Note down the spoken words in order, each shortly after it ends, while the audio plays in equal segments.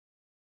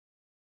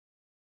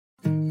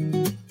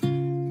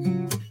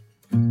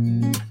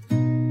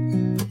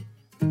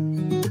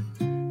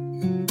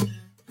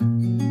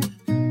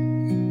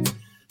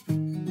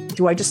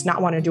do I just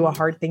not want to do a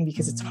hard thing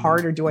because it's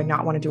hard, or do I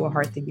not want to do a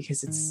hard thing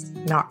because it's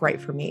not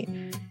right for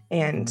me?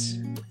 And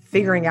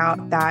figuring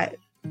out that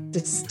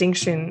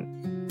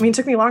distinction, it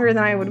took me longer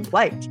than I would have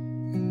liked.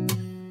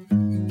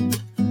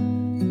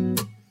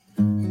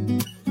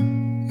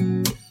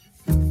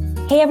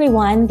 Hey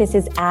everyone, this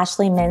is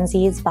Ashley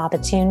Menzies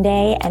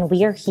Babatunde, and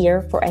we are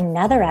here for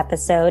another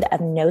episode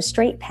of No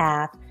Straight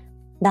Path,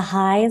 the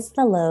highs,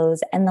 the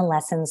lows, and the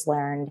lessons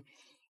learned.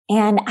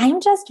 And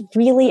I'm just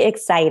really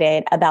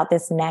excited about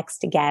this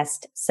next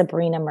guest,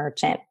 Sabreena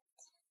Merchant.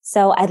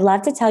 So I'd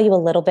love to tell you a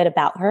little bit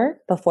about her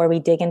before we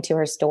dig into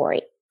her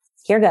story.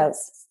 Here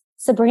goes.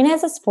 Sabreena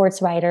is a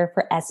sports writer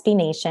for SB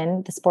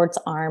Nation, the sports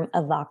arm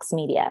of Vox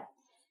Media.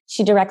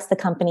 She directs the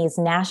company's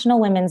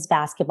national women's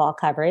basketball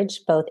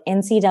coverage, both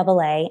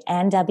NCAA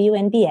and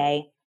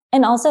WNBA,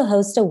 and also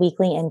hosts a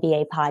weekly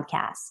NBA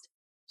podcast.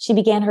 She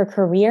began her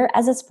career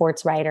as a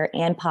sports writer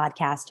and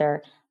podcaster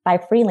by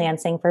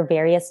freelancing for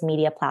various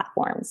media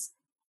platforms,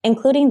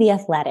 including The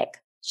Athletic.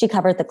 She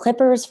covered the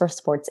Clippers for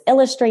Sports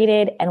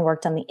Illustrated and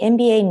worked on the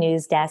NBA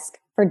news desk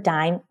for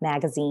Dime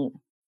magazine.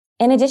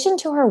 In addition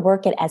to her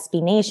work at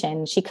SB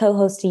Nation, she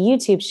co-hosts a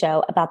YouTube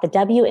show about the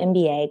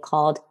WNBA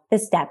called The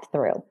Step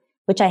Through,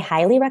 which I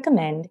highly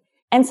recommend.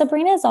 And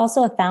Sabreena is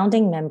also a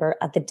founding member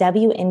of the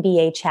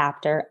WNBA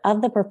chapter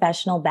of the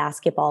Professional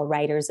Basketball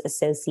Writers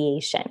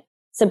Association.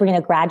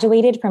 Sabreena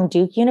graduated from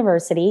Duke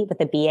University with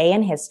a BA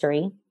in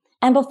history.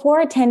 And before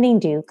attending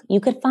Duke,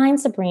 you could find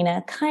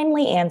Sabreena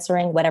kindly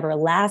answering whatever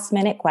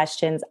last-minute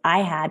questions I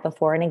had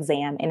before an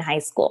exam in high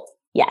school.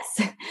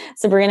 Yes,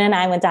 Sabreena and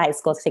I went to high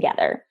school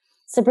together.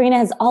 Sabreena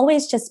has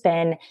always just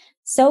been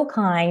so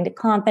kind,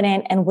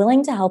 confident, and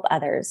willing to help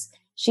others.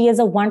 She is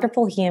a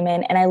wonderful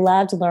human, and I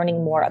loved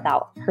learning more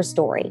about her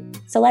story.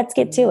 So let's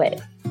get to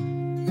it.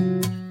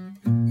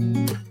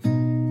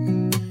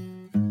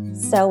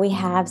 So we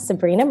have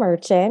Sabreena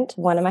Merchant,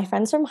 one of my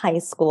friends from high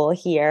school,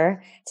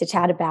 here to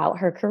chat about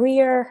her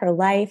career, her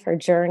life, her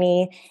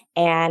journey,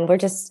 and we're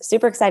just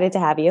super excited to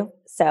have you.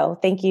 So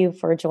thank you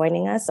for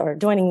joining us, or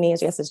joining me,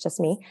 as yes, it's just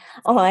me,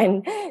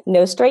 on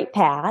No Straight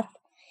Path.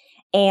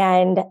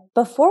 And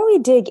before we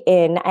dig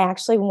in, I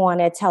actually want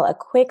to tell a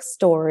quick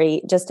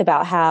story just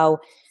about how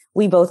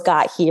we both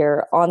got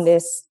here on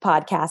this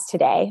podcast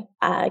today,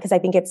 because I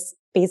think it's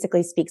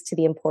basically speaks to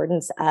the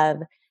importance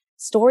of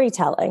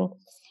storytelling.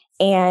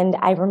 And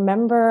I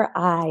remember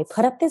I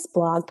put up this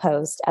blog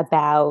post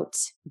about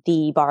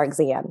the bar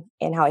exam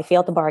and how I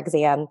failed the bar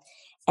exam.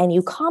 And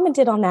you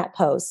commented on that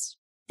post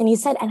and you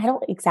said, and I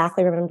don't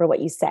exactly remember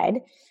what you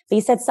said, but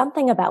you said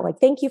something about like,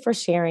 thank you for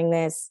sharing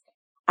this.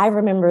 I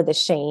remember the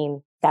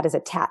shame that is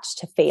attached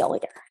to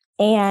failure.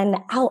 And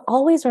I'll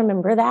always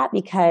remember that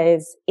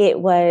because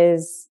it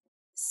was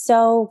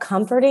so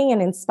comforting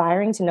and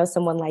inspiring to know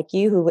someone like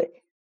you who,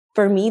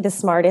 for me, the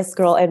smartest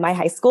girl in my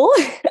high school,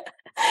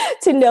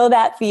 to know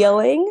that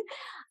feeling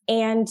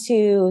and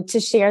to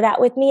share that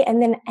with me.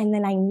 And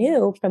then I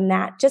knew from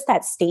that, just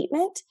that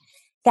statement,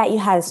 that you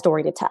had a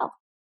story to tell.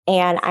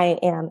 And I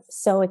am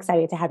so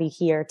excited to have you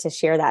here to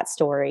share that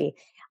story.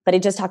 But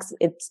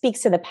it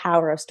speaks to the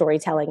power of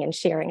storytelling and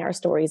sharing our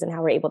stories and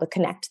how we're able to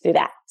connect through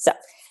that. So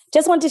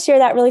just wanted to share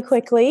that really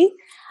quickly.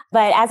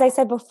 But as I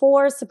said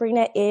before,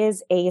 Sabreena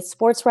is a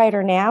sports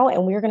writer now,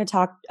 and we're going to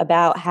talk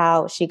about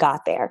how she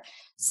got there.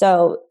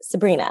 So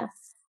Sabreena,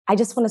 I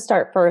just want to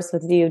start first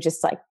with you.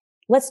 Just like,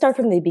 let's start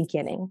from the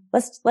beginning.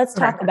 Let's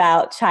talk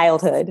about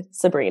childhood,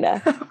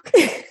 Sabreena.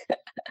 Okay.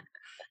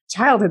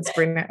 Childhood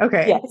Sabreena.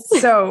 Okay.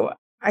 Yes. So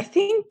I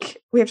think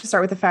we have to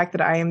start with the fact that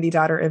I am the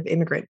daughter of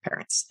immigrant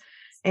parents.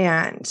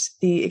 And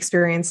the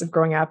experience of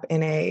growing up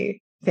in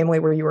a family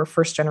where you were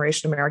first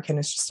generation American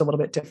is just a little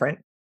bit different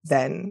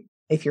than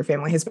if your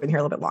family has been here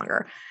a little bit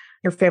longer.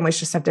 Your families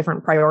just have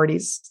different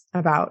priorities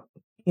about,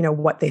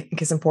 what they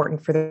think is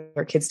important for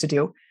their kids to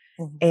do.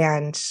 Mm-hmm.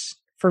 And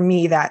for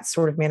me, that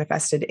sort of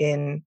manifested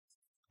in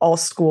all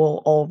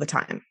school all the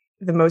time.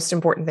 The most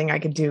important thing I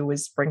could do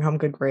was bring home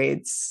good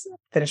grades,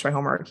 finish my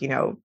homework.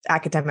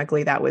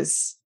 Academically, that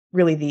was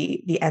really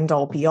the end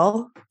all be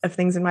all of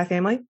things in my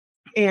family.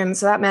 And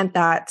so that meant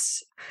that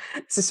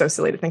this is so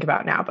silly to think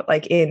about now, but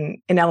like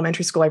in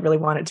elementary school, I really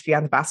wanted to be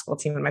on the basketball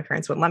team and my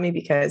parents wouldn't let me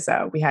because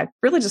we had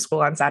religious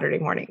school on Saturday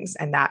mornings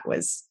and that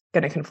was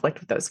going to conflict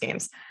with those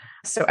games.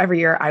 So every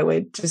year I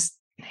would just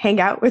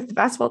hang out with the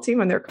basketball team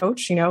and their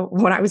coach,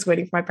 when I was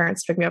waiting for my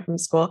parents to pick me up from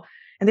school,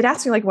 and they'd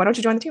ask me like, why don't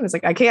you join the team? I was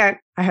like, I can't,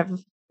 I have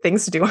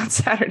things to do on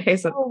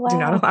Saturdays that do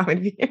not allow me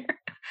to be here,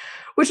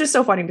 which is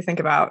so funny to think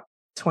about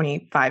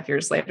 25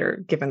 years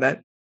later, given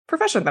the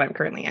profession that I'm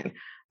currently in.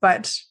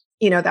 But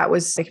that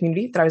was a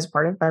community that I was a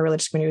part of. My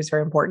religious community was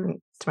very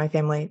important to my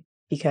family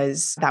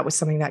because that was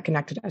something that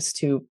connected us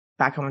to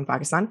back home in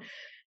Pakistan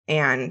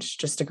and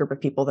just a group of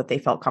people that they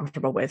felt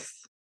comfortable with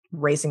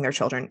raising their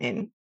children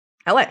in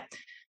LA.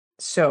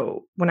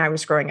 So when I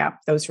was growing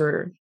up, those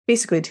were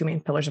basically the two main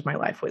pillars of my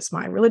life was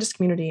my religious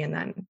community and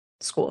then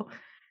school.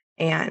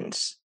 And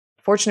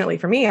fortunately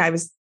for me, I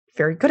was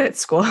very good at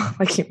school,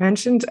 like you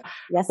mentioned,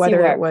 yes,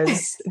 whether it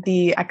was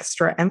the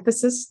extra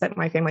emphasis that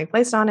my family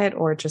placed on it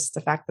or just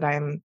the fact that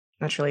I'm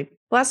naturally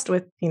blessed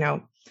with,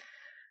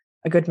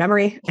 a good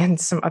memory and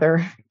some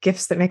other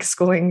gifts that make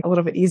schooling a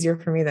little bit easier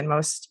for me than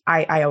most.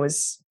 I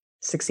always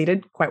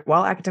succeeded quite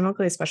well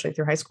academically, especially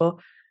through high school.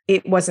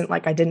 It wasn't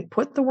like I didn't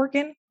put the work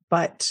in,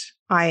 but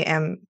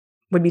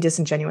would be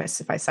disingenuous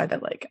if I said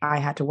that like I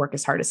had to work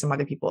as hard as some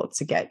other people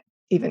to get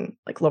even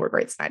like lower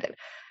grades than I did.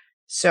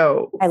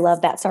 So I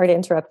love that. Sorry to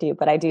interrupt you,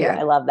 but I do. Yeah.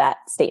 I love that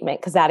statement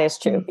because that is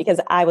true. Because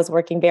I was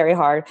working very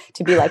hard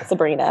to be like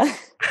Sabreena,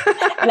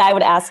 and I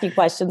would ask you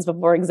questions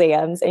before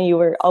exams, and you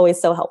were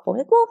always so helpful.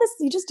 Like, well,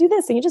 you just do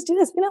this, and you just do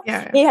this.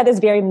 You had this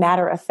very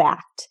matter of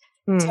fact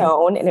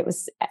tone, and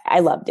I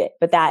loved it.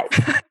 But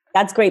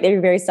that's great that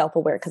you're very self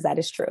aware because that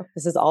is true.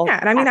 This is all. Yeah,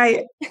 and I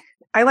mean,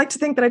 I like to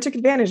think that I took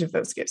advantage of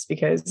those gifts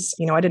because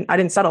I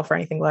didn't settle for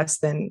anything less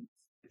than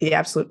the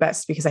absolute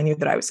best because I knew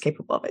that I was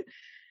capable of it.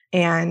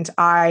 And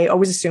I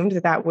always assumed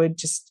that would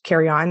just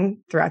carry on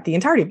throughout the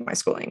entirety of my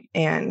schooling.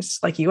 And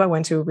like you, I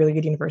went to a really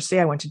good university.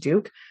 I went to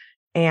Duke.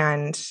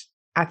 And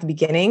at the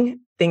beginning,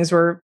 things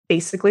were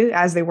basically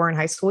as they were in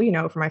high school,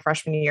 for my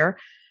freshman year.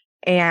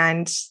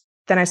 And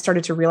then I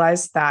started to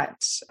realize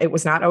that it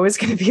was not always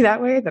going to be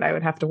that way, that I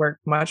would have to work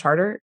much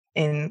harder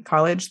in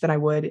college than I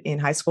would in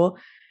high school.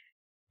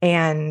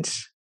 And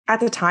at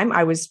the time,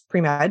 I was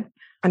pre-med.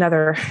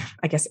 Another,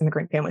 I guess,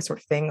 immigrant family sort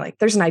of thing. Like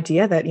there's an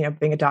idea that,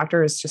 being a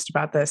doctor is just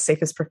about the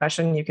safest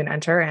profession you can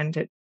enter. And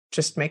it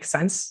just makes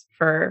sense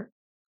for,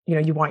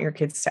 you want your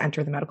kids to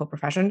enter the medical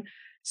profession.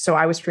 So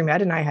I was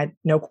pre-med and I had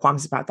no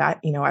qualms about that.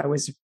 I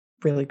was a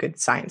really good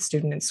science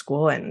student in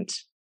school and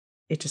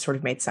it just sort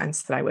of made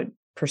sense that I would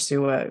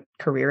pursue a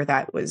career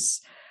that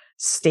was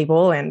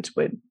stable and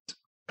would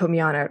put me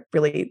on a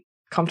really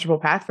comfortable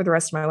path for the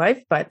rest of my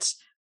life. But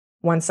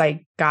once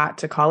I got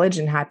to college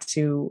and had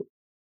to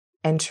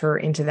enter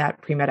into that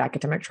pre-med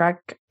academic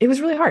track, it was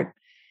really hard.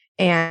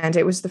 And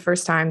it was the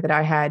first time that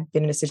I had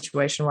been in a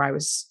situation where I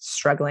was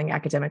struggling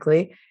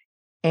academically.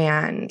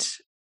 And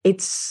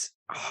it's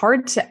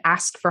hard to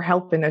ask for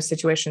help in those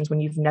situations when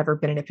you've never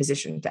been in a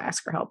position to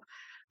ask for help.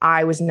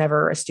 I was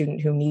never a student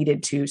who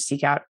needed to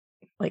seek out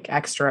like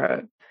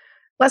extra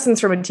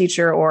lessons from a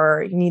teacher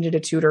or needed a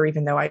tutor,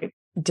 even though I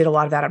did a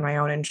lot of that on my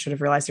own and should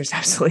have realized there's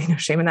absolutely no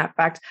shame in that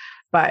fact.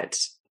 But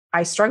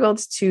I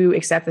struggled to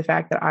accept the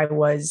fact that I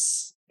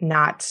was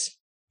not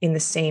in the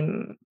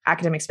same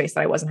academic space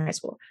that I was in high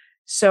school.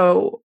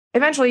 So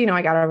eventually,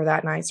 I got over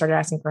that and I started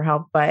asking for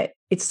help, but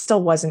it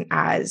still wasn't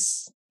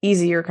as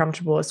easy or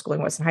comfortable as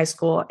schooling was in high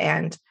school.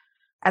 And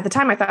at the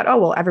time I thought, oh,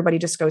 well, everybody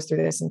just goes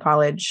through this in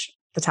college.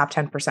 The top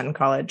 10% in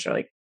college are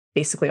like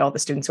basically all the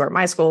students who are at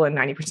my school and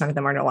 90% of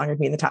them are no longer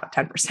be in the top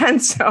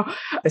 10%. So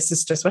this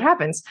is just what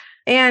happens.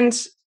 And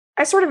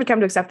I sort of had come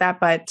to accept that,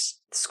 but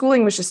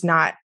schooling was just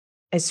not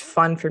as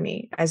fun for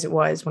me as it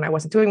was when I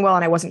wasn't doing well.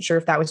 And I wasn't sure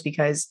if that was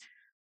because,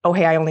 oh,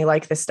 hey, I only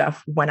like this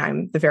stuff when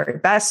I'm the very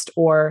best,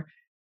 or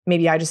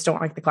maybe I just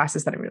don't like the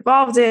classes that I'm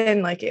involved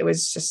in. Like it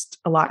was just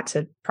a lot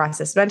to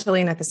process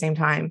mentally. And at the same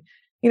time,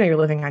 you're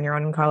living on your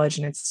own in college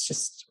and it's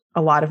just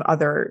a lot of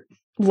other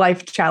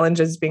life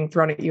challenges being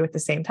thrown at you at the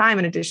same time,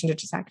 in addition to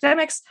just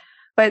academics.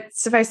 But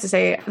suffice to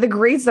say, the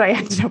grades that I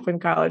ended up in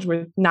college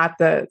were not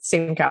the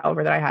same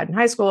caliber that I had in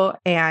high school.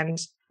 And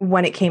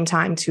when it came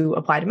time to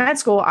apply to med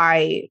school,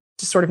 I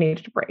just sort of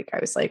needed a break. I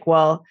was like,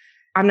 well,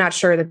 I'm not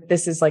sure that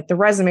this is like the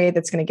resume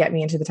that's going to get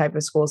me into the type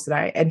of schools that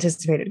I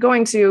anticipated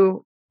going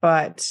to.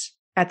 But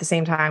at the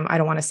same time, I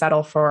don't want to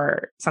settle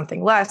for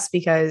something less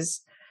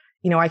because,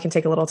 I can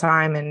take a little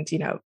time and,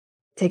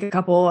 take a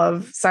couple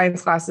of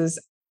science classes,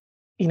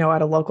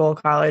 at a local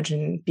college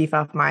and beef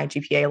up my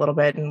GPA a little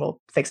bit and we'll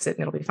fix it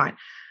and it'll be fine.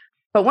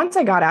 But once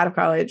I got out of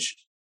college,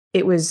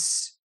 it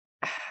was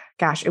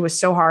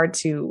so hard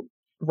to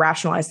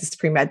rationalize this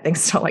pre-med thing.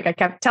 So like I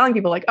kept telling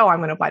people like, oh, I'm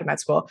going to apply to med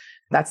school.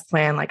 That's the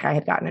plan. Like I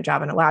had gotten a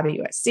job in a lab at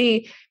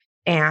USC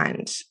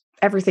and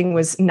everything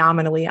was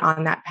nominally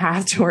on that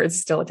path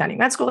towards still attending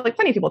med school. Like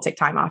plenty of people take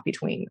time off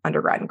between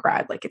undergrad and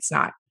grad. Like it's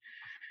not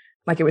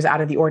like it was out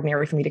of the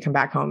ordinary for me to come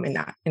back home in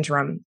that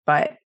interim.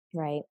 But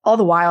right. All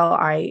the while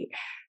I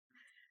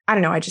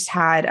don't know, I just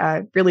had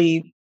a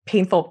really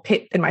painful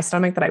pit in my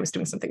stomach that I was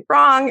doing something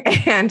wrong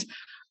and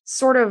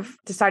sort of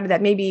decided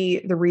that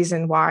maybe the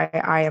reason why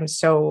I am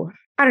so,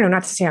 I don't know,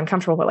 not to say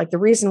uncomfortable, but like the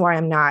reason why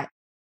I'm not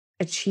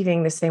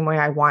achieving the same way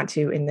I want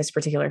to in this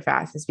particular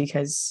path is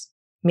because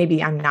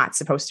maybe I'm not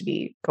supposed to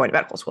be going to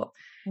medical school.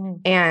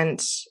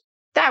 And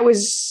that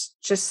was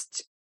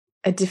just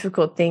a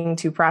difficult thing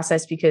to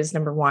process because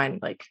number one,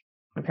 like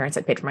my parents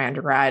had paid for my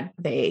undergrad.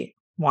 They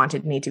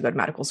wanted me to go to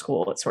medical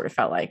school. It sort of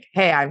felt like,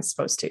 hey, I'm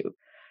supposed to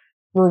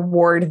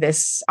reward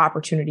this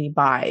opportunity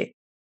by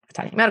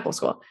attending medical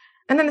school.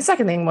 And then the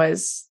second thing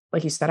was,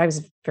 like you said, I was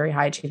a very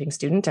high achieving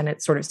student. And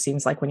it sort of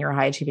seems like when you're a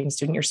high achieving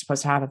student, you're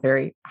supposed to have a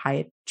very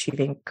high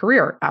achieving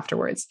career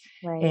afterwards.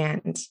 Right.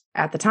 And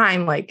at the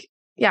time, like,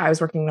 yeah, I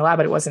was working in a lab,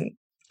 but it wasn't,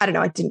 I don't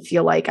know, I didn't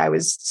feel like I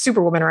was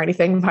superwoman or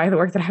anything by the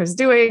work that I was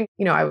doing.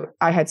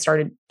 I had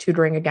started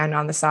tutoring again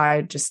on the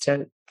side just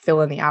to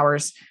fill in the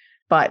hours,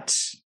 but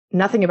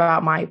nothing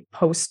about my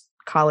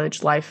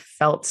post-college life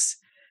felt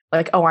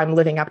like, oh, I'm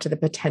living up to the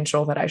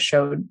potential that I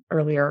showed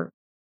earlier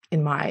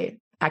in my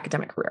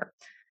academic career.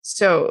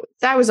 So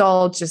that was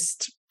all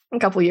just a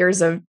couple of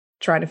years of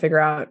trying to figure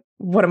out,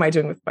 what am I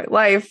doing with my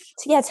life?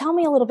 So, yeah, tell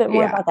me a little bit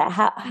more about that.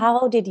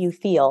 How did you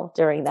feel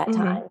during that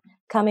time?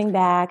 Coming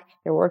back,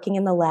 you're working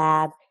in the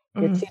lab,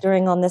 you're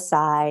tutoring on the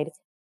side.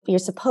 You're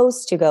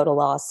supposed to go to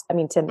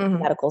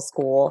medical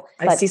school.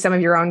 I see some of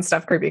your own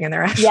stuff creeping in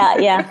there,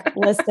 actually. Yeah.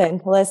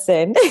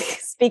 Listen.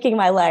 Speaking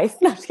my life.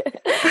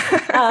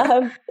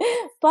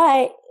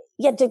 But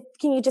yeah,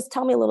 can you just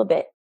tell me a little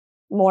bit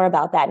more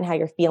about that and how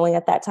you're feeling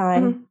at that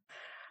time?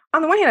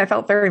 On the one hand, I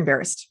felt very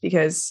embarrassed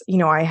because,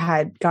 I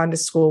had gone to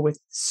school with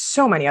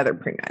so many other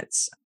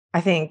pre-meds. I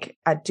think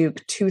at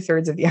Duke,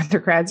 2/3 of the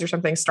undergrads or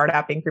something start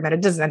out being pre-med.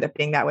 It doesn't end up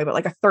being that way, but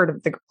like a third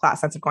of the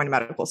class ends up going to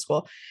medical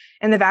school.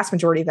 And the vast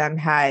majority of them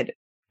had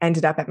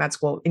ended up at med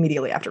school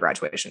immediately after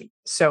graduation.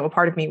 So a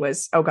part of me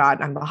was, oh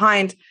God, I'm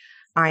behind.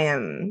 I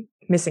am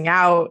missing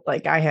out.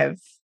 Like I have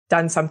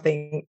done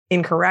something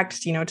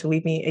incorrect, to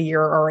leave me a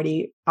year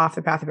already off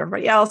the path of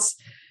everybody else.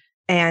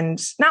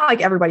 And not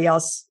like everybody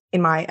else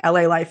in my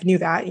LA life knew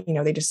that,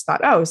 they just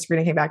thought, oh,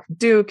 Sabreena came back from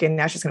Duke and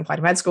now she's going to apply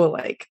to med school.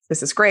 Like,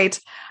 this is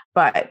great.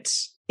 But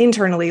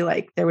internally,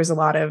 like there was a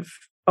lot of,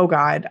 oh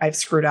God, I've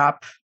screwed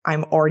up.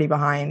 I'm already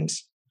behind.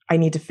 I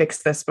need to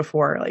fix this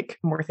before like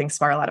more things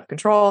spiral out of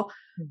control.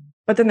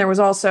 But then there was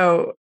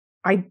also,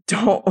 I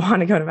don't want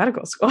to go to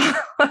medical school.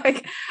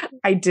 Like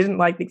I didn't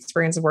like the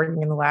experience of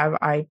working in the lab.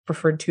 I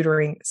preferred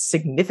tutoring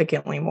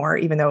significantly more,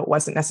 even though it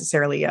wasn't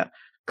necessarily a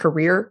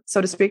career,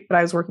 so to speak, that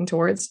I was working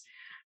towards.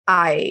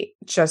 I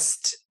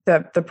just,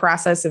 the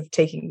process of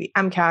taking the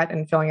MCAT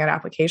and filling out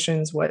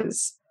applications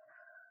was,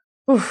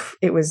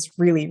 it was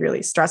really,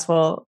 really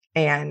stressful.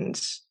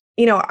 And,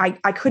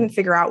 I couldn't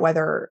figure out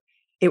whether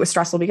it was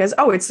stressful because,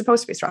 it's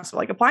supposed to be stressful.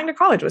 Like applying to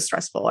college was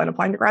stressful and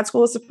applying to grad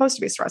school is supposed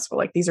to be stressful.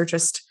 Like these are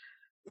just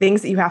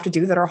things that you have to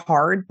do that are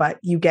hard, but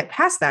you get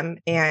past them.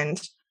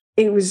 And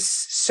it was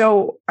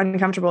so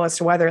uncomfortable as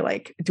to whether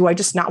like, do I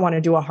just not want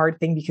to do a hard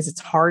thing because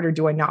it's hard, or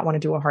do I not want to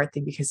do a hard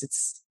thing because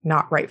it's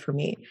not right for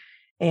me?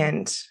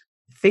 And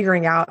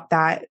figuring out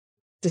that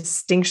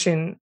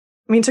distinction,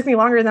 it took me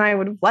longer than I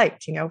would have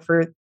liked,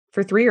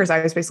 for 3 years,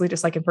 I was basically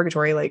just like in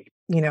purgatory, like,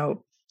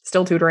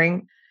 still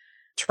tutoring,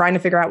 trying to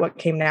figure out what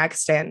came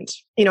next. And,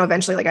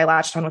 eventually like I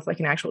latched on with like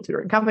an actual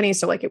tutoring company.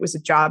 So like it was a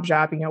job,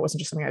 it wasn't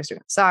just something I was doing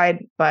on the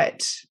side,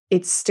 but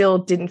it still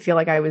didn't feel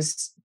like I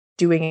was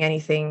doing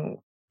anything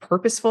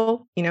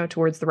purposeful,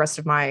 towards the rest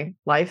of my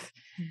life.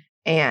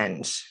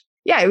 And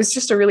yeah, it was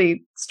just a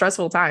really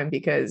stressful time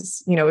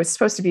because, it's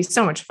supposed to be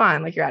so much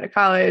fun. Like you're out of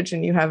college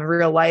and you have a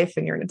real life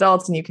and you're an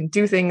adult and you can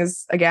do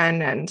things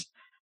again. And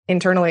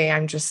internally,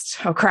 I'm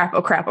just, oh crap,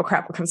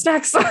 what comes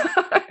next?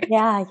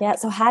 Yeah.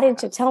 So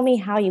tell me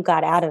how you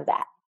got out of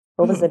that?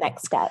 What was the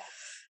next step?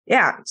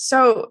 Yeah.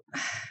 So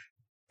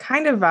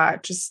kind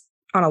of just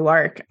on a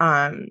lark,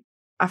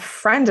 a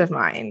friend of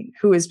mine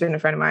who has been a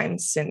friend of mine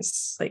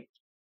since like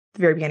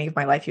the very beginning of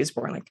my life, he was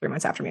born like 3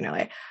 months after me in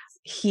LA.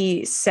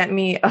 He sent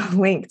me a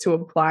link to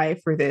apply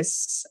for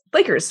this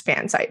Lakers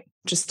fan site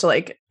just to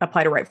like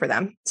apply to write for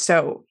them.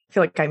 So I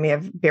feel like I may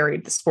have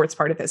buried the sports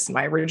part of this in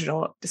my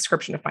original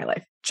description of my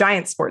life.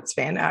 Giant sports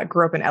fan,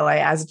 grew up in LA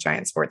as a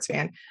giant sports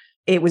fan.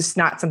 It was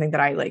not something that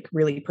I like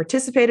really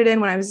participated in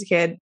when I was a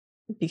kid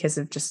because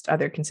of just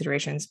other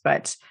considerations.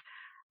 But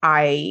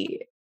I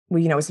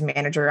was a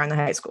manager on the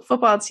high school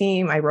football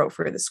team. I wrote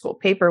for the school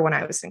paper when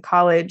I was in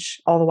college,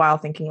 all the while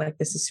thinking like,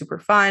 this is super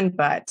fun,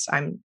 but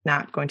I'm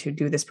not going to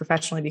do this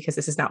professionally because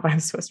this is not what I'm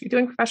supposed to be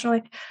doing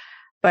professionally.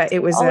 But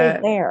it was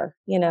always there,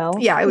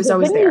 Yeah, it was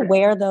always there.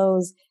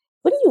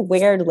 Wouldn't you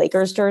wear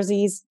Lakers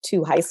jerseys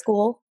to high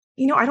school?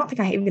 I don't think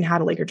I even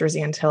had a Laker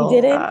jersey until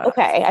you didn't.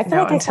 Okay, I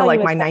feel until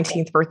like my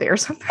 19th birthday or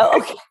something. Oh,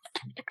 okay.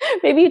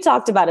 Maybe you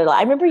talked about it a lot.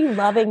 I remember you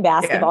loving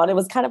basketball, and it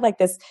was kind of like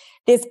this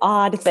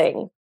odd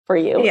thing for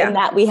you, in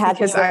that we had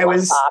because I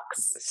was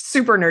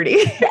super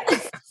nerdy.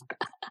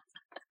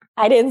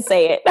 I didn't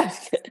say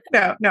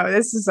it. No,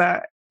 this is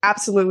a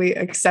absolutely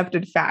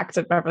accepted fact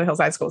at Beverly Hills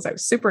High School. I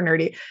was super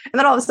nerdy. And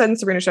then all of a sudden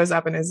Sabreena shows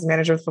up and is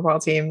manager of the football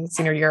team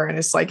senior year and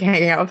is like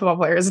hanging out with football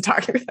players and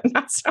talking with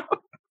them. So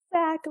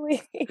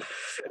exactly.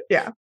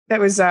 Yeah. That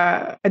was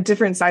a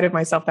different side of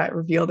myself that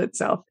revealed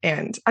itself.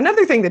 And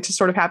another thing that just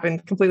sort of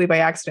happened completely by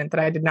accident that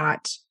I did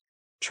not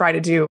try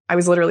to do. I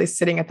was literally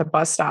sitting at the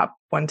bus stop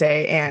one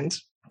day and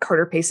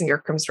Carter Pasinger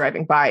comes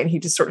driving by and he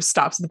just sort of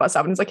stops at the bus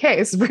stop and is like, hey,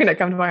 Sabreena,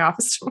 come to my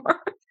office tomorrow.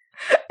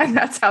 And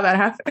that's how that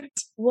happened.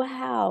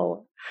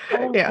 Wow.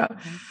 Oh, yeah.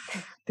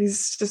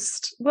 These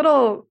just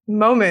little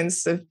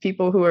moments of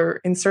people who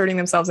are inserting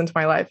themselves into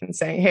my life and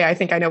saying, hey, I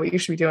think I know what you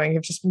should be doing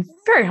have just been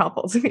very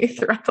helpful to me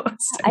throughout the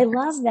last 10 I years.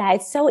 love that.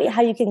 It's so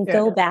how you can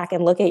go back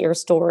and look at your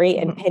story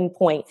and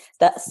pinpoint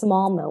the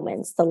small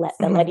moments that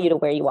led you to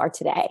where you are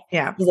today.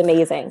 Yeah. It's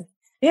amazing.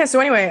 Yeah.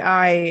 So anyway,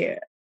 I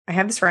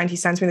have this friend, he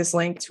sends me this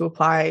link to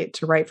apply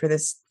to write for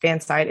this fan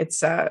site.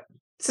 It's an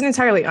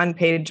entirely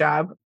unpaid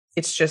job.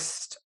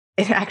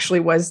 It actually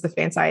was the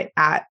fan site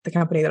at the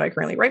company that I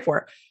currently write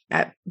for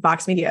at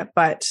Vox Media.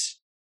 But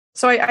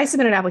so I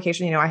submitted an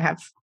application, I have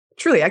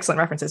truly excellent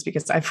references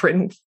because I've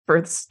written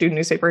for the student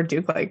newspaper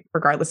Duke, like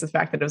regardless of the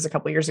fact that it was a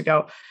couple of years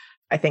ago.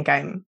 I think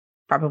I'm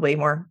probably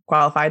more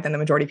qualified than the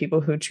majority of people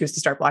who choose to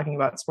start blogging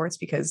about sports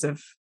because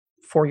of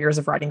 4 years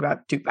of writing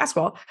about Duke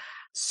basketball.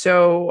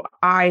 So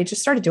I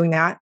just started doing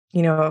that,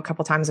 a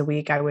couple times a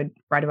week. I would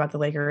write about the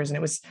Lakers, and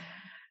it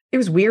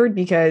was weird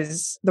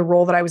because the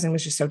role that I was in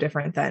was just so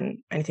different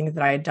than anything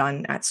that I had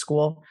done at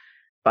school.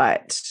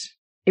 But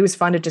it was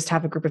fun to just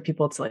have a group of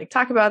people to like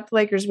talk about the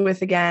Lakers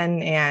with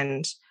again.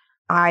 And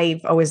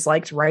I've always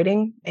liked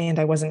writing, and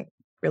I wasn't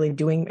really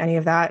doing any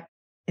of that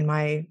in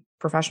my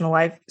professional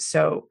life.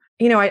 So,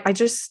 I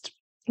just,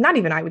 not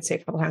even, I would say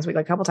a couple times a week,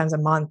 like a couple times a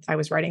month, I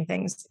was writing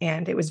things,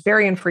 and it was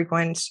very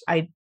infrequent.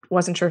 I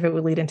wasn't sure if it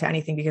would lead into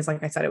anything because,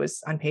 like I said, it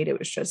was unpaid. It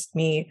was just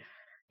me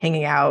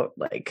hanging out,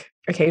 like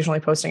occasionally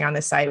posting on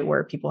this site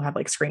where people have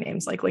like screen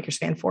names like Lakers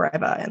fan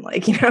forever and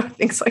like,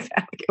 things like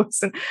that.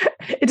 Like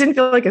it didn't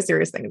feel like a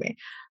serious thing to me,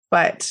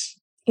 but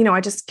I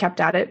just kept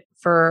at it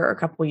for a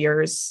couple of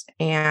years,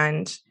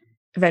 and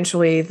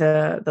eventually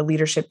the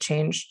leadership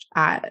changed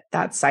at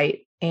that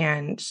site,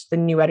 and the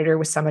new editor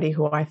was somebody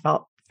who I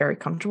felt very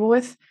comfortable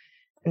with.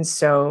 And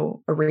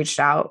so I reached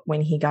out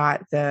when he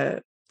got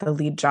the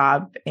lead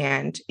job,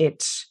 and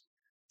it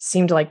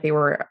seemed like they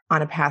were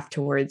on a path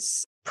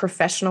towards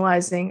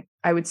professionalizing,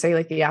 I would say,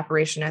 like the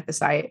operation at the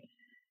site.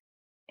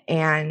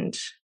 And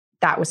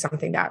that was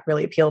something that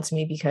really appealed to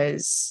me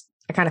because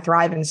I kind of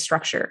thrive in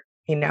structure,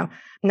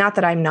 not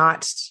that I'm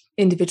not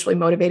individually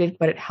motivated,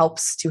 but it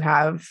helps to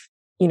have,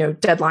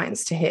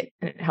 deadlines to hit,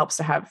 and it helps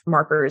to have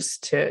markers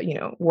to,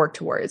 work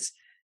towards.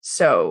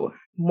 So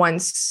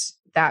once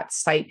that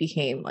site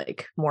became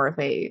like more of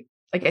a,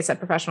 like I said,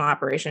 professional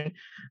operation,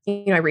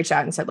 I reached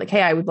out and said like,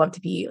 hey, I would love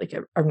to be like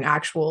an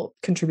actual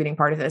contributing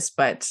part of this,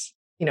 but,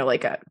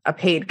 like a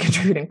paid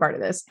contributing part of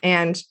this.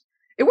 And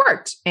it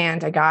worked.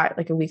 And I got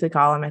like a weekly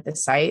column at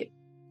this site.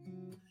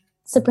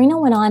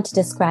 Sabreena went on to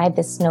describe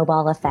this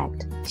snowball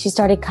effect. She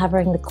started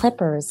covering the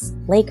Clippers,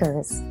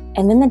 Lakers,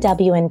 and then the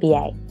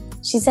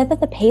WNBA. She said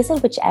that the pace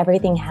at which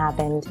everything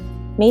happened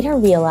made her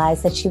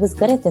realize that she was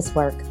good at this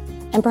work.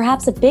 And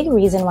perhaps a big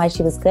reason why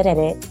she was good at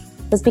it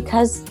was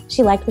because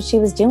she liked what she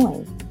was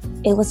doing.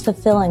 It was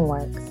fulfilling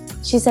work.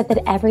 She said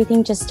that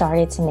everything just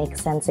started to make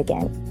sense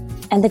again.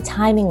 And the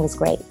timing was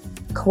great.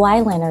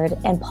 Kawhi Leonard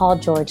and Paul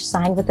George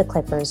signed with the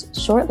Clippers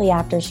shortly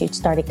after she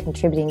started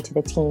contributing to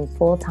the team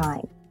full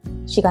time.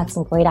 She got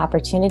some great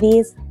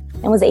opportunities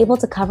and was able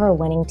to cover a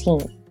winning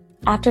team.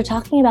 After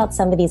talking about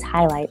some of these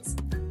highlights,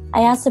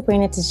 I asked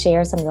Sabreena to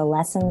share some of the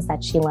lessons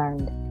that she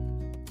learned.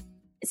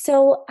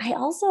 So I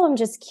also am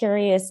just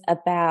curious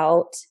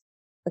about,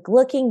 like,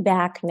 looking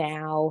back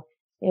now,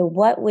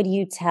 what would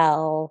you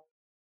tell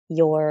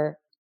your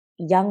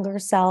younger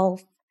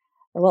self,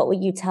 or what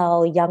would you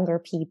tell younger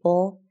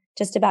people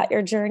just about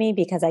your journey?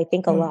 Because I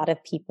think a lot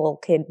of people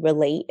could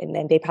relate, and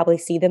then they probably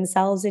see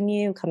themselves in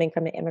you coming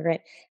from an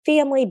immigrant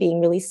family,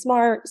 being really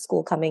smart,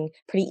 school coming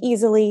pretty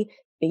easily,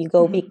 but you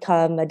go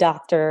become a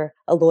doctor,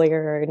 a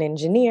lawyer, or an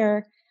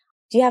engineer.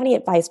 Do you have any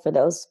advice for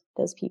those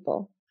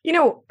people?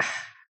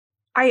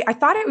 I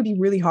thought it would be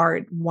really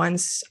hard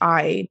once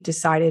I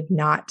decided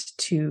not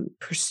to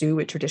pursue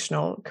a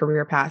traditional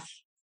career path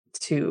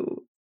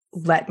to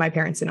let my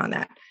parents in on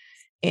that.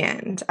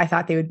 And I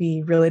thought they would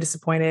be really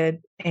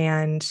disappointed.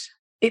 And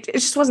it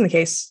just wasn't the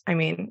case. I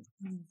mean,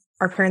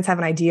 our parents have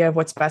an idea of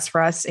what's best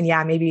for us. And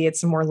yeah, maybe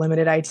it's a more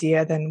limited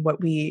idea than what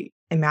we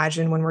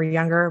imagine when we're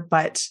younger.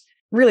 But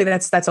really,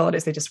 that's all it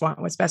is. They just want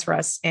what's best for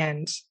us.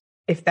 And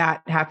if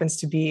that happens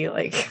to be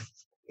like,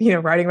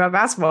 writing about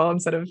basketball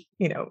instead of,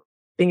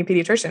 being a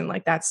pediatrician,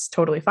 like that's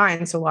totally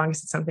fine. So long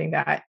as it's something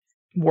that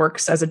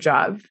works as a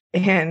job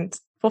and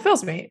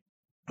fulfills me.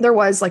 There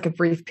was like a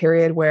brief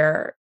period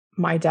where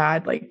my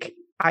dad, like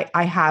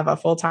I have a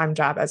full-time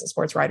job as a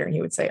sports writer. And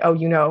he would say, oh,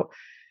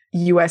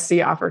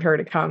 USC offered her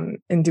to come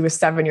and do a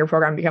 7-year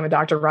program, become a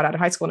doctor right out of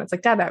high school. And it's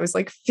like, Dad, that was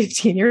like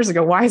 15 years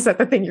ago. Why is that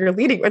the thing you're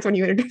leading with when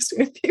you introduce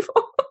me to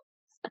people?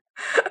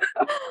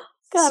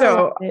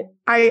 So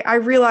I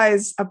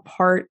realize a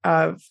part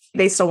of,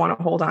 they still want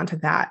to hold on to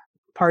that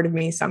part of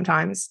me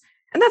sometimes.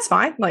 And that's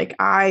fine. Like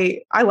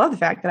I love the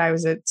fact that I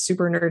was a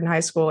super nerd in high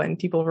school and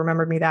people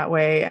remembered me that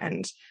way.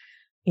 And,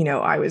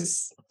 I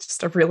was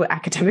just a real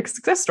academic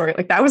success story.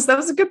 Like that was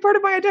a good part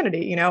of my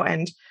identity,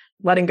 and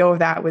letting go of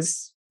that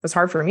was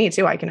hard for me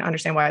too. I can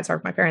understand why it's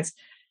hard for my parents.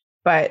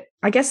 But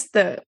I guess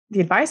the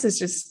advice is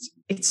just,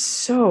 it's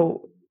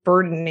so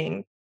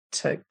burdening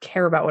to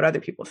care about what other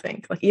people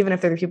think. Like, even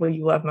if they're the people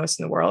you love most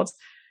in the world,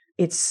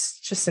 it's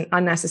just an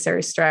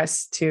unnecessary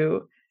stress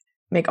to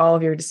make all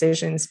of your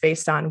decisions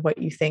based on what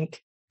you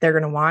think they're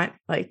going to want.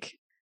 Like,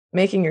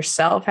 making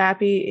yourself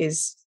happy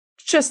is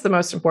just the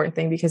most important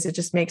thing, because it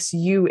just makes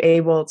you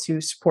able to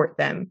support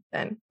them.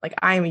 Then, like,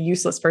 I am a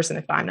useless person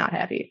if I'm not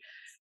happy.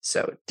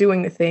 So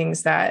doing the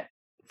things that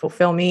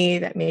fulfill me,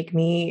 that make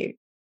me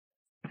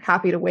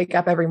happy to wake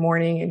up every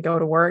morning and go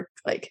to work,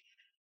 like,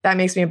 that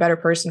makes me a better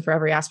person for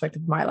every aspect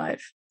of my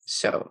life.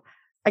 So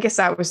I guess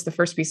that was the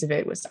first piece of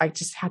it, was I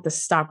just had to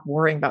stop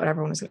worrying about what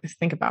everyone was going to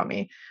think about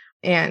me.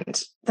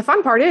 And the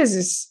fun part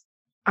is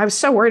I was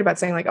so worried about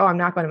saying like, oh, I'm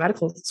not going to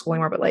medical school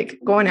anymore, but like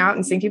going out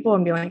and seeing people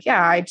and being like,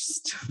 yeah, I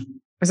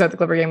was at the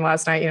Clipper game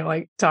last night,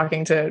 like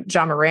talking to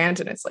John Morant.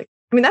 And it's like,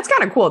 I mean, that's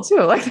kind of cool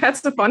too. Like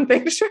that's the fun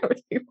thing to share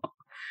with people.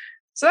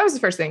 So that was the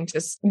first thing.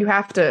 Just you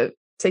have to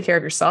take care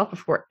of yourself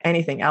before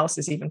anything else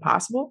is even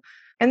possible.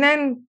 And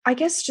then I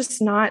guess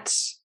just not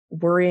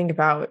worrying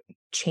about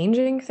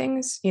changing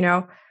things,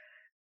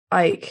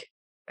 like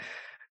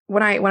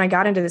when I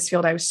got into this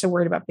field, I was so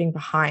worried about being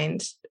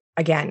behind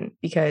again,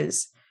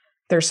 because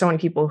there's so many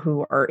people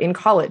who are in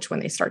college when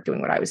they start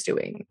doing what I was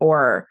doing,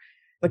 or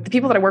like the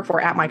people that I work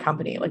for at my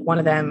company, like one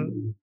of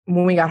them,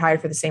 when we got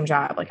hired for the same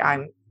job, like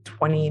I'm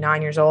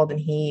 29 years old and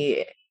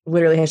he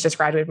literally has just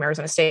graduated from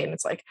Arizona State. And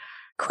it's like,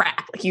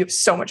 crap, like you have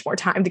so much more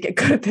time to get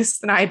good at this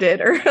than I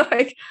did. Or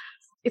like,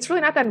 it's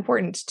really not that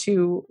important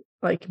to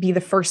like be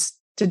the first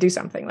to do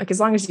something. Like as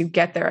long as you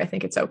get there, I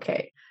think it's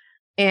okay.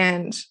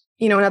 And,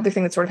 another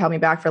thing that sort of held me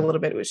back for a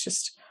little bit was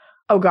just,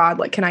 oh God,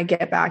 like, can I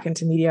get back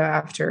into media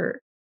after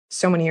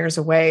so many years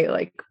away?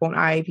 Like, won't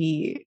I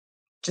be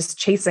just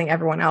chasing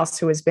everyone else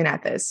who has been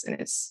at this? And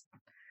it's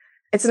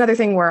another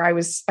thing where I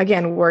was,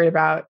 again, worried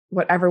about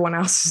what everyone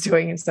else is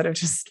doing instead of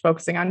just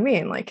focusing on me.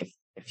 And like,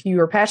 if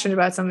you are passionate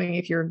about something,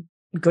 if you're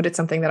good at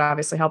something, that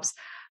obviously helps,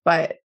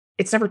 but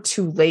it's never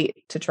too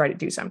late to try to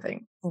do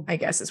something, I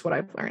guess is what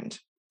I've learned.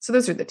 So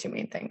those are the two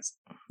main things.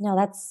 No,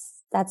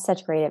 that's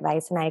such great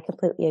advice. And I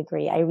completely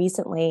agree.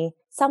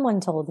 Someone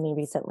told me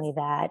recently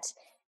that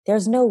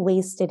there's no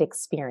wasted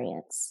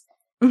experience.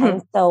 Mm-hmm.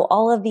 And so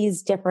all of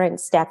these different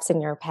steps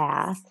in your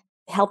path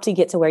helped you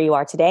get to where you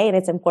are today, and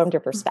it's informed your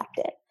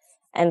perspective.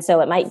 And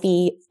so it might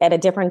be at a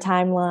different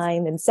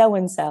timeline than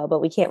so-and-so, but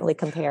we can't really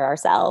compare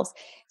ourselves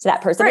to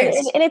that person. Right.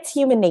 And it's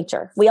human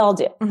nature. We all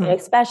do,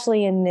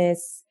 especially in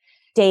this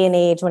day and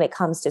age when it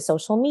comes to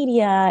social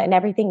media and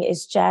everything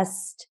is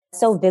just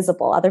so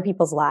visible. Other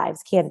people's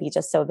lives can be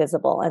just so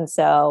visible. And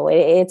so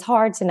it's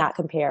hard to not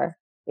compare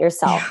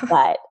yourself,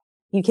 but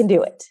you can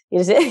do it.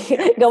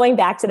 Going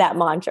back to that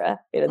mantra,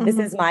 this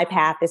is my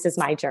path. This is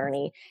my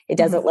journey. It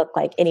doesn't look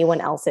like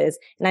anyone else's.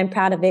 And I'm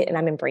proud of it and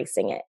I'm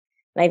embracing it.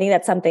 And I think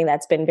that's something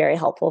that's been very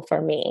helpful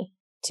for me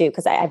too,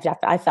 because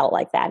I felt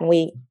like that. And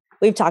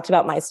we've talked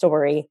about my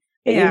story,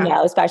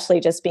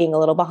 especially just being a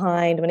little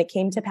behind when it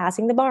came to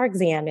passing the bar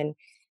exam and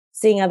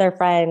seeing other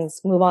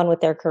friends move on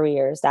with their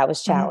careers. That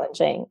was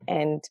challenging.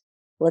 And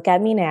look at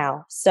me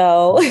now.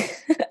 So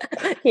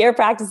here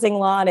practicing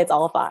law and it's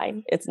all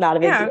fine. It's not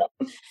a big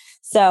deal.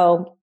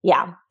 So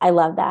yeah, I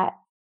love that.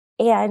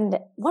 And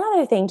one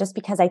other thing, just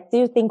because I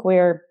do think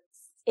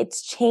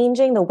it's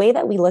changing, the way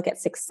that we look at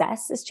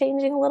success is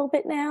changing a little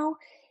bit now,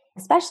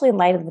 especially in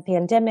light of the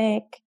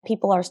pandemic.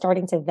 People are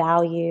starting to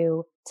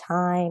value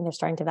time. They're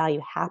starting to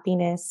value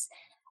happiness,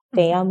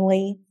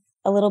 family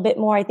a little bit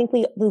more. I think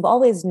we've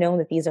always known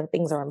that these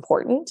things are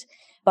important,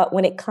 but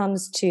when it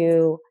comes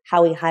to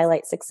how we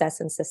highlight success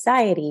in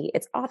society,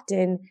 it's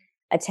often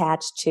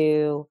attached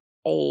to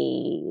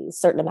a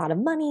certain amount of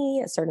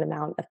money, a certain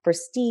amount of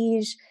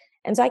prestige.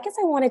 And so I guess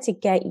I wanted to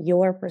get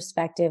your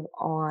perspective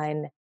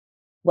on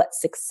what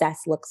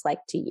success looks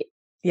like to you.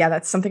 Yeah,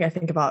 that's something I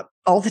think about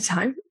all the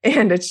time.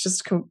 And it's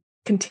just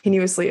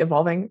continuously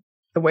evolving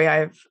the way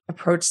I've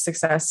approached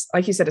success.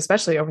 Like you said,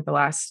 especially over the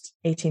last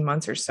 18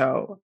 months or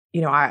so,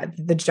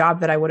 the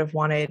job that I would have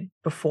wanted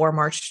before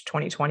March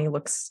 2020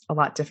 looks a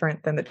lot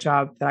different than the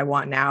job that I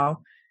want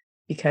now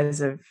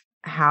because of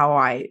how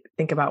I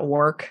think about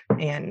work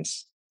and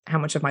how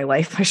much of my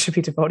life I should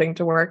be devoting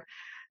to work.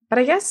 But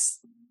I guess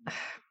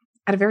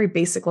at a very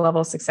basic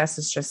level, success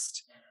is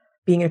just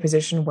being in a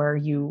position where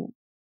you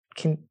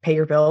can pay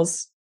your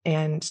bills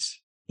and,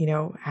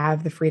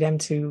 have the freedom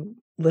to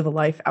live a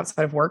life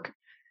outside of work.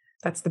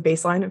 That's the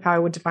baseline of how I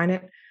would define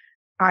it.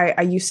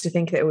 I used to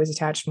think that it was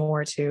attached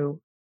more to,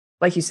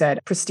 like you said,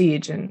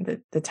 prestige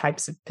and the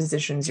types of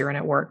positions you're in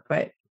at work.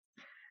 But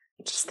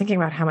just thinking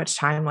about how much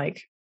time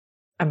like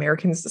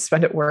Americans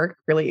spend at work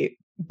really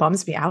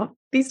bums me out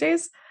these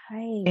days.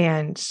 Right.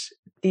 And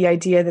the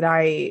idea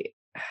that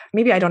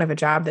maybe I don't have a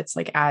job that's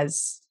like I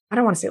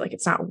don't want to say like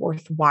it's not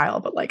worthwhile,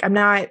 but like I'm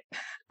not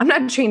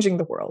changing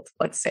the world,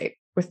 let's say,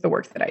 with the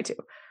work that I do.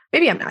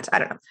 Maybe I'm not. I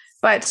don't know.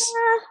 But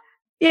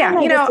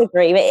I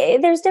disagree.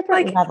 But there's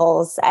different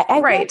levels. I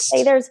right. would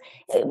say there's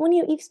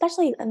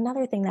especially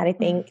another thing that I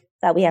think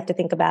that we have to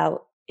think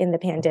about in the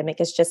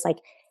pandemic is just like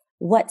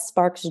what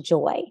sparks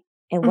joy.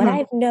 And what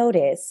I've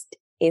noticed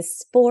is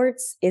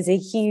sports is a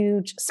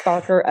huge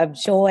sparker of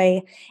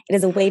joy. It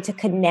is a way to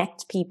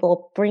connect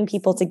people, bring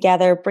people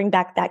together, bring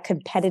back that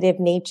competitive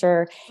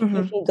nature. You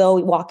can go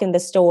walk in the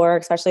store,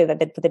 especially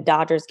the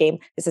Dodgers game.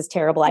 This is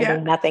terrible. I know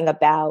nothing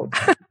about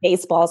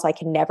baseball, so I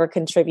can never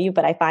contribute,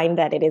 but I find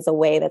that it is a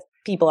way that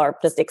people are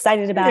just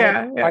excited about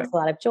it. It sparks a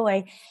lot of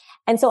joy.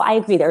 And so I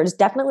agree. There's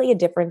definitely a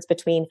difference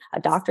between a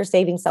doctor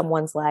saving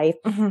someone's life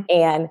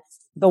and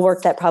the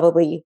work that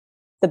probably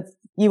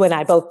you and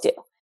I both do.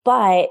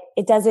 But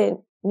it doesn't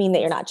mean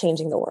that you're not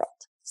changing the world.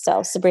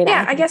 So Sabreena.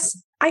 Yeah, I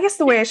guess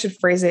the way I should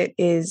phrase it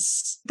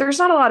is there's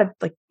not a lot of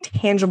like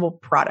tangible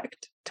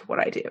product to what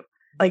I do.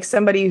 Like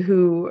somebody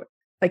who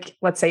like,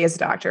 let's say is a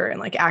doctor and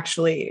like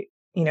actually,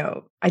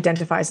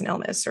 identifies an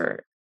illness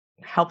or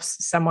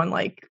helps someone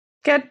like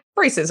get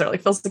braces or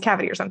like fills the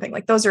cavity or something.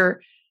 Like those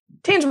are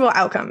tangible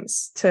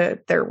outcomes to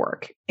their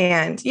work.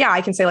 And yeah,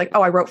 I can say like,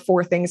 oh, I wrote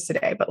 4 things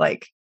today, but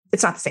like,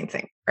 it's not the same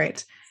thing.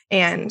 Right.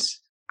 And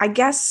I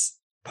guess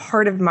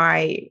part of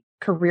my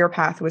career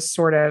path was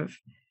sort of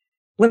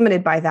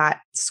limited by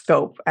that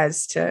scope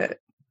as to,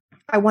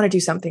 I want to do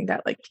something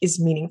that like is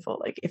meaningful.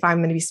 Like if I'm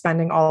going to be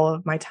spending all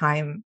of my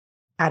time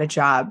at a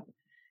job,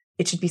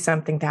 it should be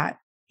something that,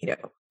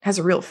 has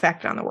a real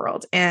effect on the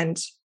world.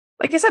 And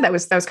like I said, that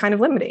was kind of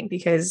limiting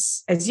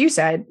because as you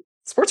said,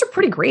 sports are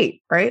pretty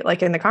great, right?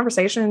 Like in the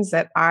conversations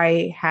that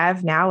I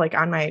have now, like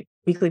on my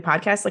weekly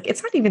podcast, like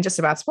it's not even just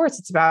about sports.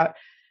 It's about,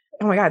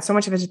 oh my God, so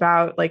much of it's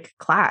about like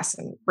class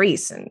and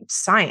race and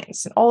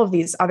science and all of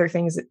these other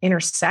things that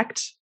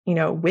intersect,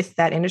 with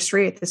that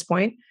industry at this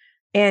point.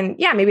 And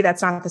yeah, maybe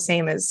that's not the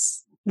same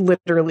as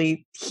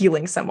literally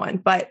healing someone,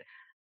 but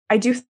I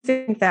do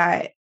think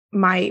that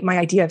my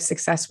idea of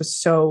success was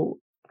so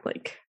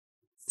like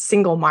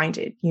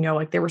single-minded,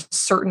 like there were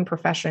certain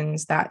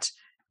professions that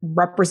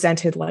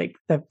represented like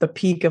the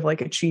peak of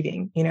like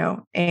achieving,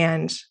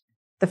 and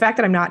the fact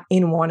that I'm not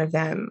in one of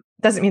them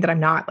doesn't mean that I'm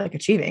not like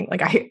achieving.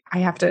 Like I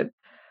have to,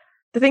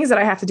 the things that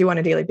I have to do on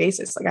a daily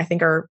basis, like I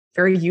think are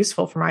very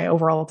useful for my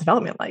overall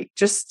development. Like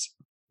just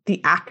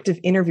the act of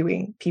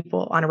interviewing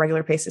people on a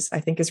regular basis,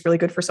 I think is really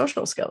good for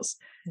social skills,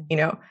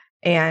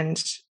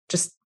 and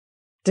just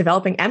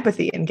developing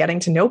empathy and getting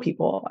to know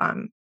people.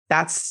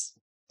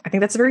 I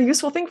think that's a very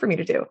useful thing for me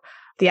to do.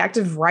 The act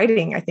of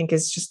writing, I think,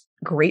 is just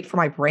great for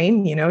my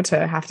brain,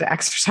 to have to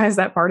exercise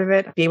that part of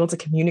it, be able to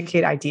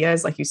communicate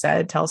ideas, like you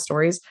said, tell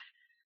stories.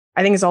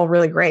 I think it's all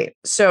really great.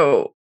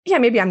 So yeah,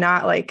 maybe I'm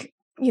not like,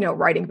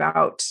 writing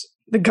about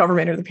the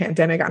government or the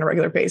pandemic on a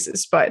regular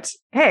basis, but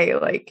hey,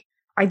 like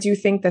I do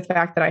think the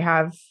fact that I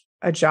have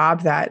a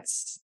job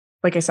that's,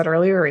 like I said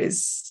earlier,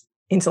 is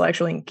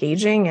intellectually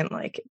engaging and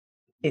like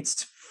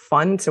it's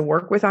fun to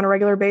work with on a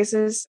regular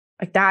basis,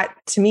 like that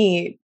to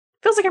me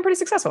feels like I'm pretty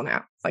successful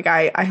now. Like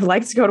I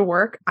like to go to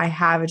work. I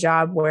have a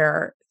job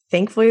where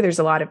thankfully there's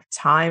a lot of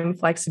time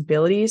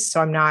flexibility. So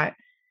I'm not,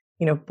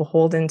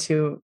 beholden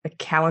to a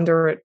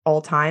calendar at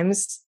all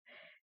times.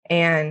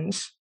 And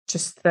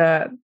just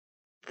the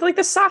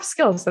soft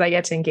skills that I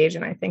get to engage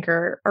in, I think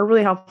are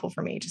really helpful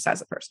for me just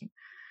as a person.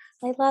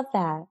 I love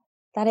that.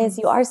 That is,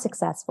 you are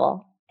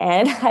successful.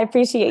 And I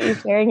appreciate you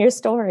sharing your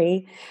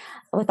story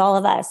with all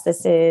of us.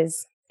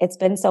 It's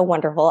been so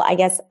wonderful. I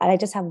guess I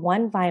just have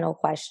one final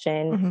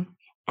question. Mm-hmm.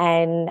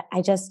 And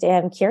I just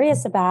am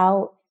curious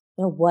about,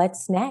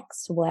 what's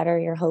next? What are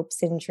your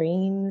hopes and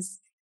dreams,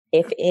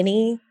 if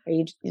any? Are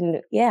you,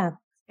 yeah.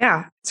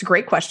 Yeah, it's a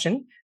great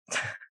question.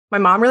 My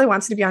mom really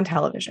wants to be on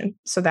television.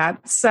 So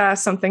that's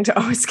something to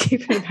always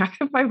keep in the back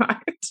of my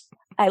mind.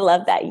 I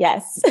love that.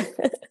 Yes.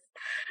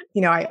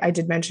 I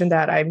did mention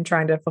that I'm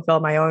trying to fulfill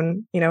my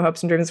own,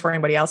 hopes and dreams for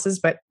anybody else's.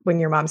 But when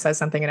your mom says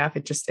something enough,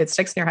 it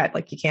sticks in your head.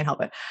 Like you can't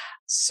help it.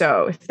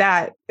 So if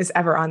that is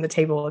ever on the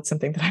table, it's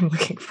something that I'm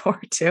looking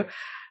forward to.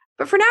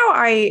 But for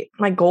now,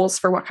 my goals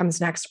for what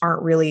comes next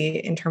aren't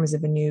really in terms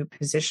of a new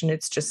position.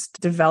 It's just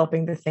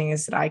developing the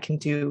things that I can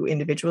do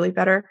individually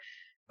better.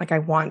 Like I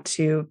want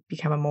to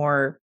become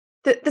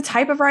the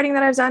type of writing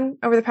that I've done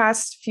over the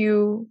past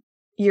few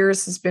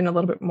years has been a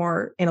little bit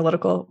more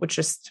analytical, which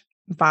just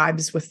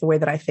vibes with the way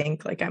that I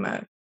think. Like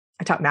I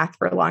taught math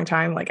for a long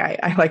time. Like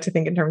I like to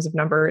think in terms of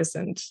numbers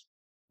and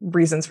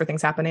reasons for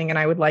things happening. And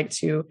I would like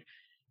to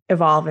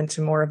evolve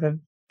into more of a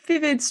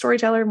vivid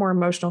storyteller, more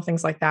emotional,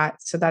 things like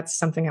that. So that's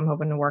something I'm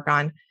hoping to work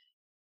on.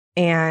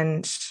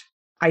 And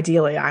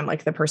ideally, I'm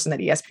like the person that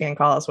ESPN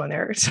calls when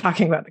they're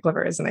talking about the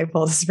Clippers and they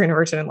pulled a Sabreena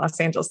Merchant in Los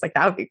Angeles. Like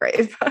that would be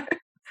great. But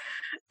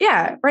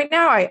yeah, right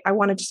now I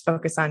want to just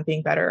focus on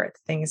being better at the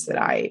things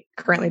that I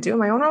currently do in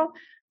my own role.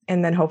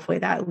 And then hopefully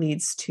that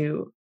leads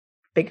to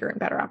bigger and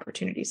better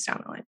opportunities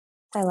down the line.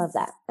 I love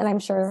that. And I'm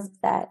sure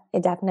that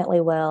it definitely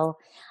will.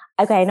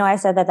 Okay, I know I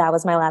said that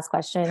was my last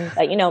question,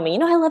 but you know me,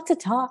 I love to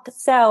talk.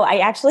 So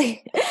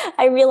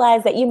I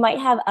realized that you might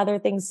have other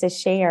things to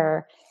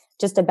share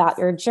just about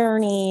your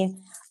journey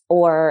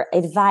or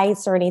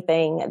advice or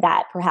anything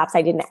that perhaps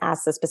I didn't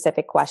ask the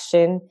specific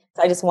question.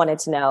 So I just wanted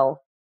to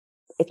know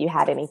if you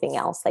had anything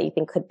else that you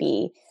think could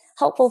be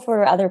helpful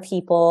for other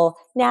people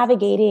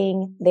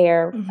navigating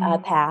their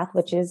path,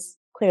 which is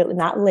clearly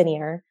not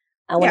linear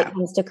when it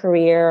comes to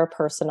career or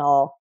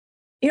personal.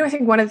 I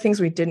think one of the things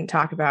we didn't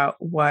talk about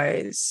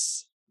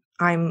was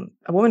I'm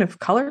a woman of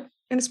color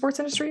in the sports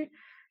industry.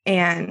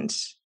 And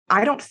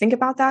I don't think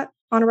about that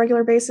on a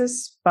regular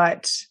basis.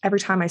 But every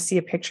time I see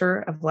a picture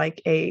of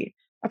like a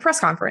press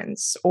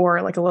conference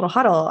or like a little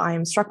huddle,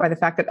 I'm struck by the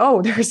fact that,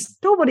 oh, there's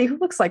nobody who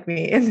looks like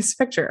me in this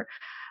picture.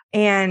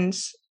 And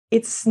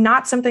it's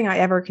not something I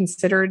ever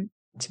considered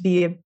to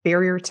be a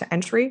barrier to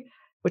entry,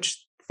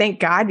 which thank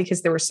God,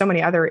 because there were so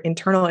many other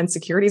internal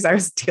insecurities I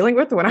was dealing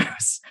with when I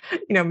was,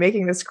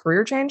 making this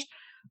career change.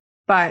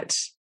 But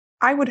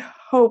I would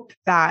hope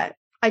that,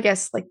 I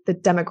guess, like the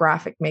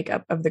demographic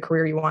makeup of the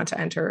career you want to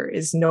enter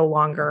is no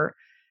longer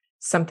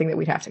something that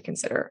we'd have to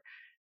consider.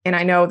 And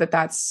I know that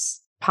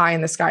that's pie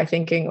in the sky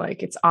thinking.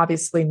 Like, it's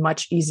obviously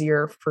much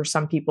easier for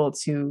some people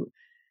to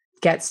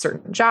get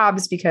certain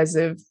jobs because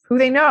of who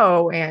they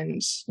know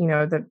and,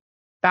 the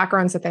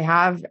backgrounds that they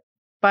have.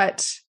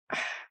 But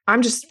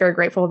I'm just very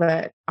grateful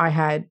that I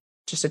had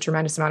just a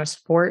tremendous amount of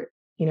support,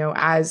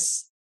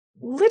 as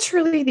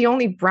literally the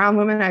only brown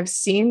woman I've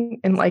seen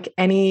in like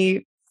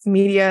any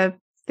media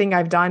thing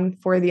I've done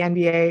for the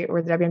NBA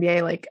or the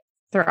WNBA. Like,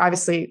 there are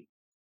obviously,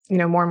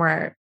 more and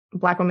more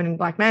Black women and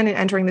Black men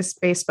entering this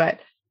space. But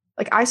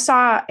like, I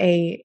saw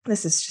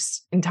this is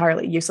just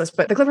entirely useless,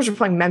 but the Clippers were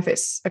playing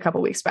Memphis a couple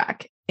of weeks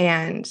back,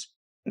 and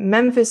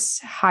Memphis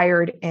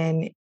hired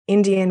an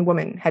Indian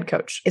woman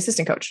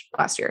assistant coach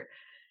last year.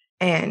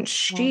 And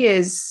she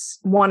is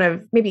one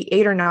of maybe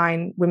 8 or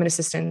 9 women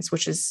assistants,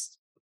 which is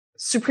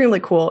supremely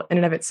cool in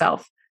and of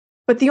itself,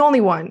 but the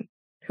only one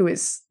who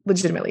is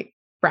legitimately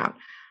brown.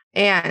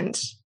 And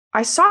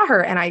I saw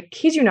her, and I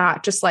kid you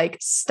not, just like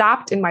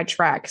stopped in my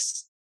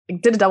tracks,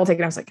 did a double take,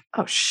 and I was like,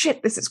 oh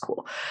shit, this is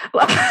cool.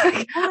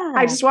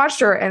 I just watched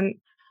her, and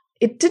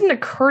it didn't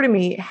occur to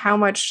me how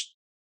much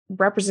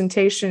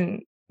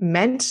representation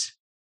meant,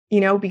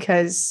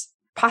 because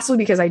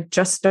I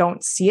just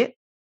don't see it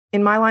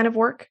in my line of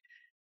work.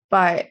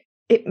 But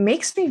it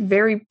makes me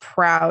very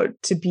proud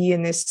to be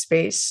in this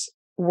space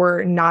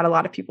where not a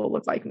lot of people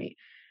look like me.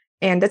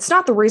 And that's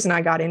not the reason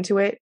I got into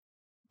it,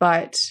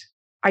 but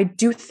I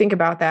do think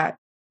about that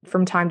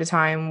from time to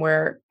time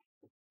where,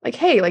 like,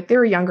 hey, like, there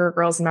are younger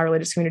girls in my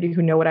religious community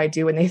who know what I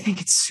do and they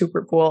think it's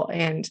super cool.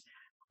 And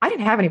I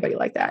didn't have anybody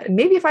like that. And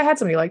maybe if I had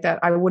somebody like that,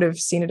 I would have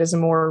seen it as a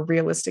more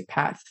realistic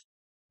path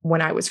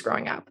when I was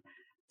growing up.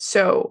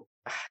 So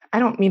I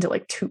don't mean to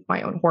like toot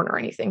my own horn or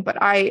anything,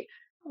 but I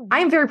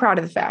am very proud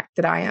of the fact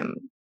that I am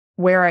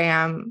where I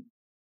am,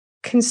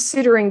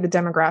 considering the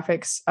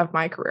demographics of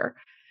my career.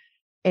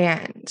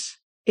 And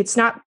it's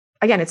not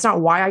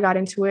why I got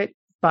into it,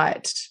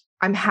 but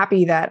I'm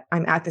happy that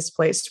I'm at this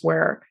place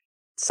where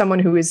someone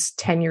who is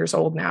 10 years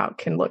old now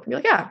can look and be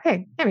like, yeah,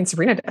 hey,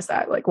 Sabreena does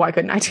that. Like, why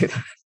couldn't I do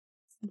that?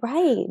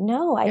 Right.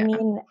 No, I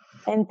mean,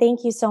 and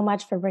thank you so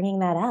much for bringing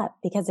that up,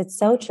 because it's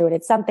so true. And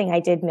it's something I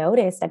did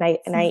notice. And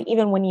I,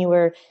 even when you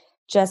were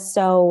just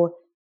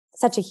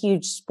such a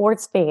huge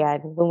sports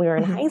fan when we were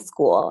in high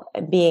school,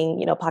 and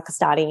being,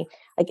 Pakistani,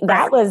 like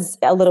that was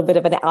a little bit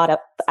of an out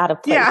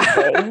of place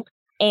thing.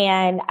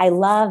 And I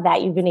love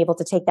that you've been able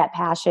to take that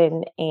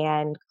passion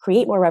and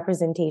create more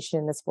representation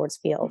in the sports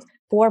field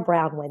for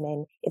brown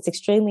women. It's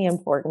extremely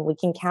important. We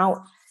can count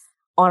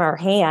on our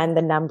hand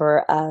the number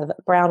of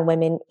brown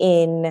women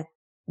in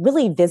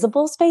really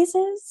visible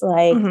spaces.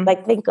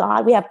 Like thank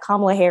God we have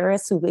Kamala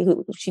Harris,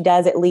 who she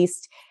does at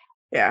least.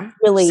 Yeah.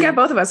 Really. She's got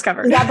both of us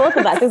covered. She's got both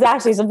of us,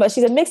 exactly. So, but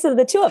she's a mix of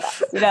the two of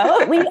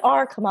us, We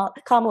are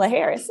Kamala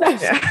Harris.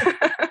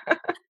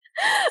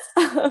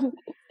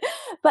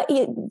 But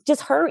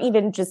just her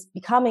even just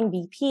becoming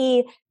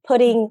VP,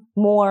 putting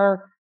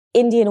more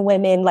Indian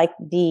women, like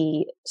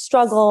the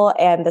struggle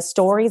and the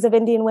stories of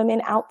Indian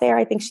women out there.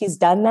 I think she's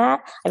done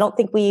that. I don't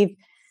think we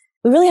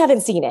really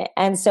haven't seen it.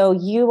 And so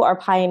you are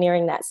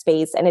pioneering that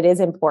space, and it is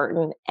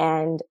important.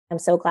 And I'm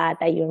so glad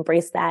that you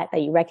embrace that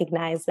you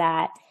recognize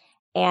that.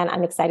 And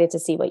I'm excited to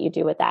see what you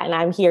do with that. And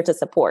I'm here to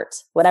support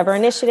whatever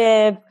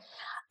initiative.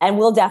 And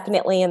we'll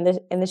definitely in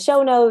the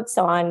show notes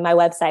on my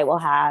website, we'll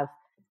have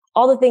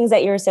all the things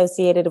that you're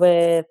associated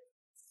with.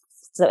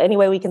 So any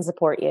way we can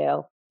support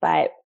you.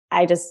 But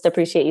I just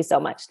appreciate you so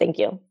much. Thank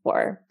you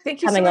for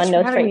coming on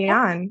No having me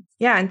on.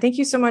 Yeah. And thank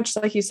you so much,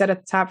 like you said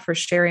at the top, for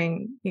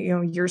sharing,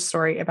 your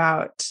story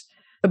about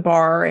the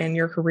bar and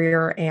your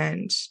career,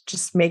 and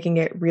just making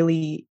it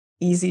really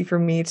easy for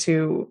me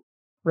to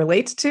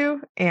relate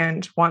to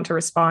and want to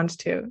respond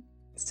to.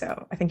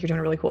 So I think you're doing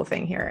a really cool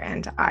thing here,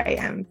 and I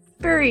am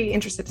very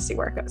interested to see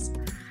where it goes.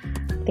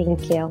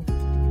 Thank you.